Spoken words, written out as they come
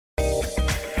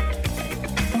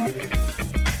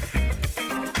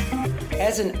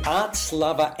As an arts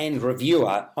lover and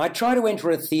reviewer, I try to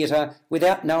enter a theatre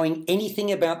without knowing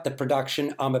anything about the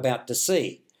production I'm about to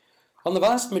see. On the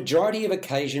vast majority of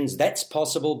occasions, that's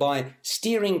possible by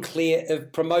steering clear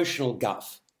of promotional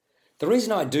guff. The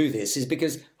reason I do this is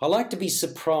because I like to be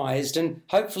surprised and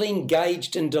hopefully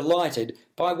engaged and delighted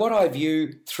by what I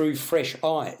view through fresh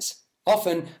eyes.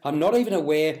 Often, I'm not even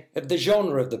aware of the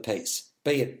genre of the piece,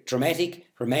 be it dramatic,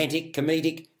 romantic,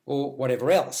 comedic, or whatever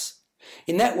else.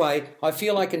 In that way, I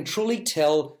feel I can truly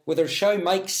tell whether a show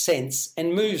makes sense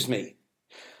and moves me.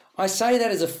 I say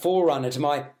that as a forerunner to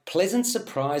my pleasant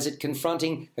surprise at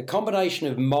confronting a combination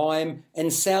of mime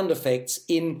and sound effects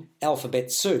in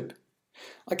Alphabet Soup.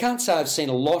 I can't say I've seen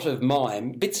a lot of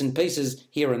mime, bits and pieces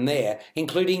here and there,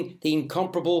 including the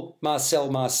incomparable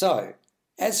Marcel Marceau.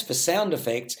 As for sound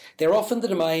effects, they're often the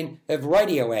domain of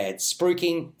radio ads,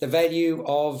 spruiking the value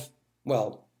of,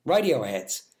 radio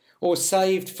ads, or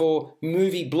saved for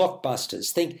movie blockbusters,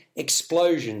 think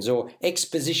explosions or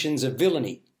expositions of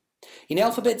villainy. In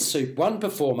Alphabet Soup, one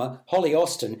performer, Holly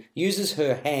Austin, uses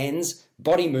her hands,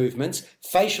 body movements,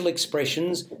 facial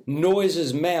expressions,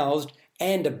 noises mouthed,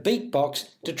 and a beatbox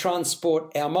to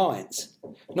transport our minds.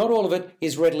 Not all of it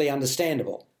is readily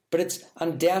understandable, but it's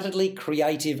undoubtedly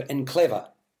creative and clever,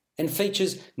 and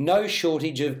features no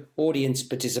shortage of audience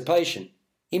participation.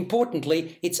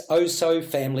 Importantly, it's oh-so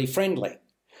family-friendly.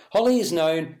 Holly is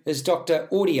known as Dr.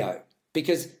 Audio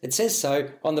because it says so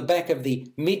on the back of the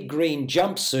mid-green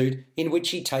jumpsuit in which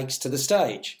she takes to the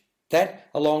stage. That,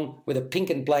 along with a pink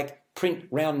and black print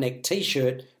round-neck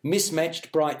t-shirt,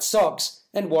 mismatched bright socks,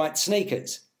 and white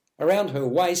sneakers. Around her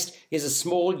waist is a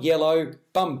small yellow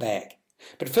bum bag.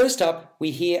 But first up,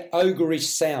 we hear ogreish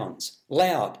sounds,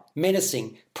 loud,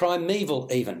 menacing, primeval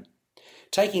even.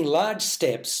 Taking large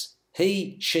steps,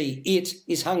 he, she, it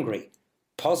is hungry,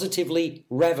 positively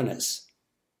ravenous.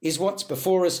 Is what's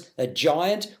before us a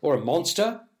giant or a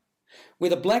monster?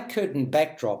 With a black curtain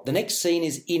backdrop, the next scene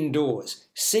is indoors,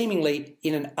 seemingly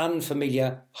in an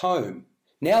unfamiliar home.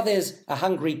 Now there's a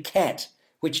hungry cat,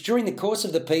 which during the course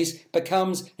of the piece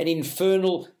becomes an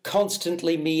infernal,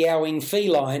 constantly meowing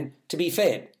feline to be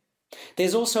fed.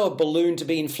 There's also a balloon to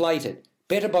be inflated,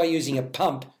 better by using a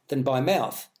pump than by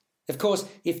mouth. Of course,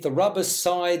 if the rubber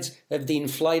sides of the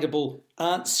inflatable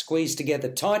aren't squeezed together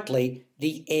tightly,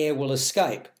 the air will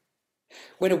escape.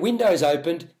 When a window's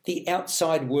opened, the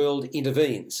outside world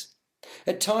intervenes.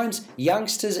 At times,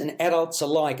 youngsters and adults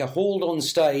alike are hauled on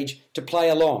stage to play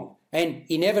along, and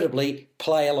inevitably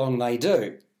play along they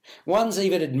do. One's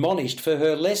even admonished for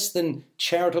her less than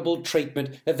charitable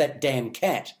treatment of that damn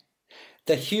cat.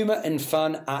 The humour and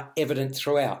fun are evident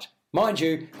throughout. Mind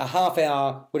you, a half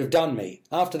hour would have done me.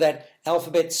 After that,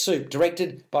 Alphabet Soup,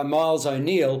 directed by Miles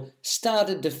O'Neill,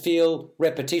 started to feel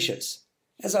repetitious.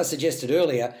 As I suggested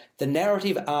earlier, the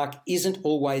narrative arc isn't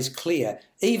always clear,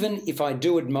 even if I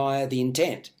do admire the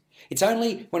intent. It's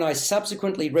only when I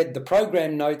subsequently read the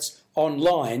program notes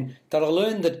online that I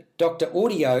learned that Dr.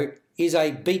 Audio is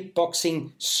a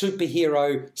beatboxing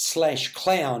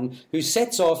superhero/clown who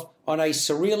sets off on a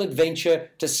surreal adventure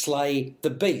to slay the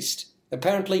beast.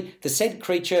 Apparently, the said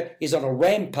creature is on a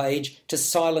rampage to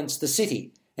silence the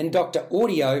city, and Dr.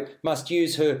 Audio must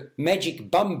use her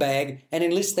magic bum bag and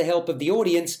enlist the help of the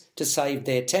audience to save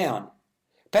their town.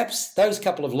 Perhaps those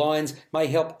couple of lines may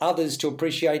help others to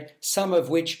appreciate some of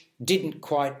which didn't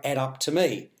quite add up to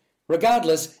me.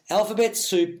 Regardless, Alphabet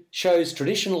Soup shows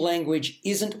traditional language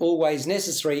isn't always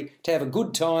necessary to have a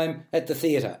good time at the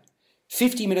theatre.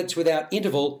 50 minutes without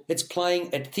interval, it's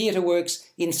playing at TheatreWorks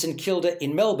in St Kilda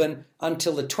in Melbourne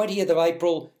until the 20th of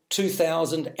April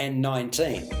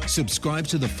 2019. Subscribe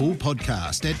to the full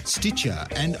podcast at Stitcher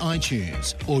and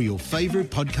iTunes or your favourite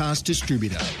podcast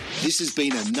distributor. This has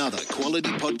been another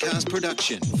quality podcast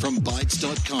production from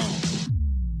Bytes.com.